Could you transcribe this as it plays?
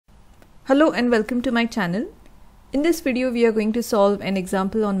Hello and welcome to my channel. In this video we are going to solve an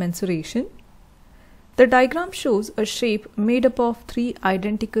example on mensuration. The diagram shows a shape made up of three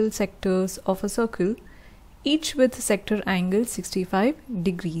identical sectors of a circle, each with sector angle 65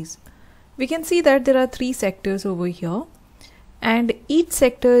 degrees. We can see that there are three sectors over here and each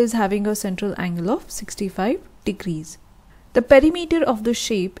sector is having a central angle of 65 degrees. The perimeter of the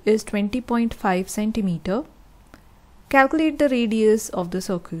shape is 20.5 centimeter. Calculate the radius of the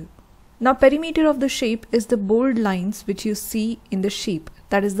circle. Now perimeter of the shape is the bold lines which you see in the shape,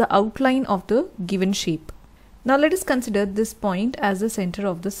 that is the outline of the given shape. Now let us consider this point as the center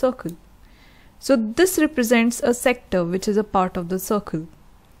of the circle. So this represents a sector which is a part of the circle.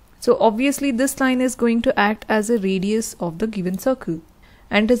 So obviously this line is going to act as a radius of the given circle,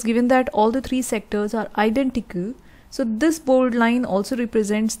 and it is given that all the three sectors are identical, so this bold line also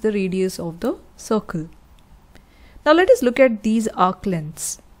represents the radius of the circle. Now let us look at these arc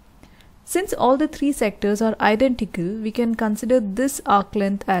lengths. Since all the three sectors are identical, we can consider this arc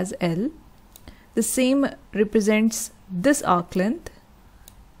length as L. The same represents this arc length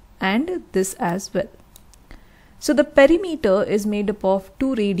and this as well. So the perimeter is made up of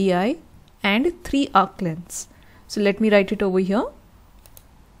 2 radii and 3 arc lengths. So let me write it over here.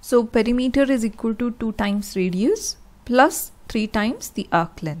 So perimeter is equal to 2 times radius plus 3 times the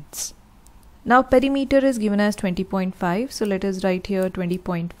arc lengths. Now perimeter is given as 20.5, so let us write here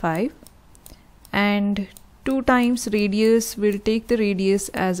 20.5. And 2 times radius, will take the radius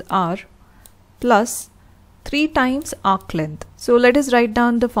as r, plus 3 times arc length. So let us write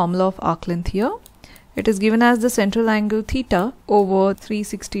down the formula of arc length here. It is given as the central angle theta over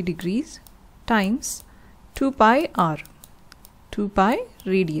 360 degrees times 2 pi r, 2 pi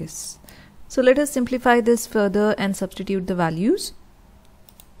radius. So let us simplify this further and substitute the values.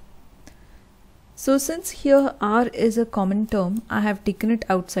 So since here r is a common term, I have taken it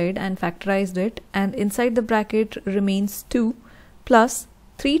outside and factorized it, and inside the bracket remains 2 plus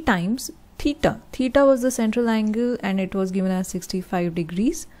 3 times theta. Theta was the central angle and it was given as 65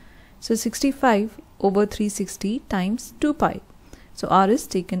 degrees. So 65 over 360 times 2 pi. So r is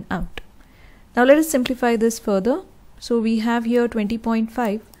taken out. Now let us simplify this further. So we have here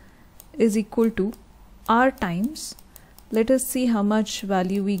 20.5 is equal to r times, let us see how much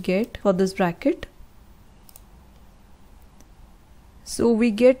value we get for this bracket. So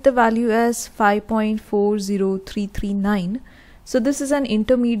we get the value as 5.40339. So this is an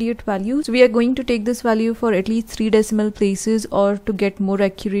intermediate value. So we are going to take this value for at least 3 decimal places, or to get more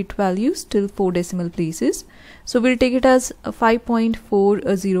accurate values till 4 decimal places. So we'll take it as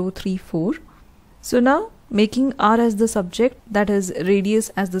 5.4034. So now making r as the subject, that is radius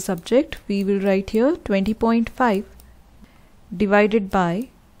as the subject, we will write here 20.5 divided by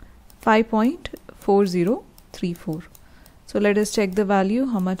 5.4034. So let us check the value,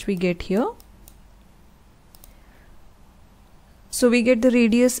 how much we get here. So we get the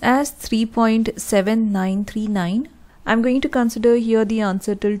radius as 3.7939. I'm going to consider here the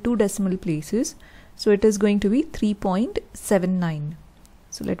answer till 2 decimal places. So it is going to be 3.79.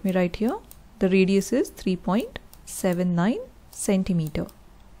 So let me write here, the radius is 3.79 centimeter.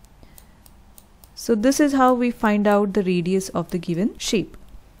 So this is how we find out the radius of the given shape.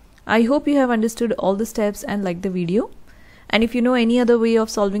 I hope you have understood all the steps and liked the video. And if you know any other way of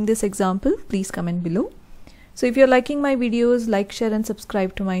solving this example, please comment below. So if you're liking my videos, like, share and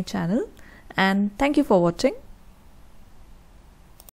subscribe to my channel. And thank you for watching.